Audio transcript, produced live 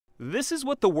This is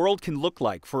what the world can look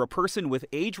like for a person with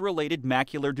age-related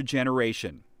macular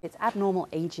degeneration. It's abnormal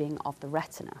aging of the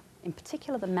retina, in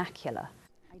particular the macula.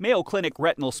 Mayo Clinic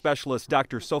retinal specialist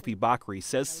Dr. Sophie Bakri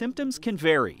says symptoms can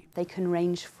vary. They can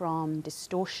range from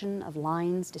distortion of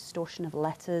lines, distortion of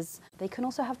letters. They can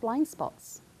also have blind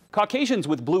spots. Caucasians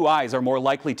with blue eyes are more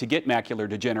likely to get macular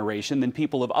degeneration than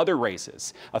people of other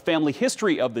races. A family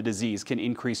history of the disease can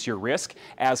increase your risk,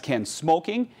 as can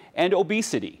smoking and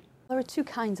obesity. There are two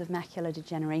kinds of macular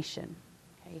degeneration.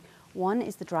 Okay? One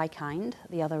is the dry kind,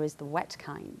 the other is the wet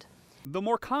kind. The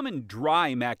more common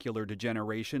dry macular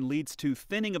degeneration leads to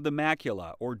thinning of the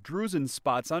macula or drusen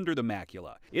spots under the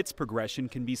macula. Its progression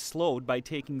can be slowed by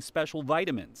taking special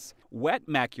vitamins. Wet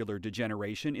macular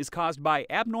degeneration is caused by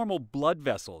abnormal blood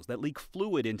vessels that leak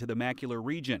fluid into the macular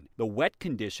region. The wet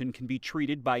condition can be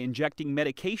treated by injecting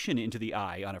medication into the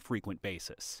eye on a frequent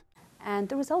basis. And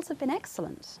the results have been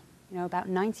excellent. About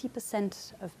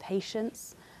 90% of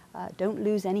patients don't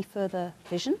lose any further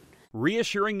vision.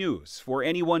 Reassuring news for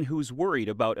anyone who's worried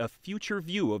about a future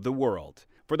view of the world.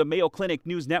 For the Mayo Clinic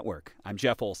News Network, I'm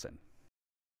Jeff Olsen.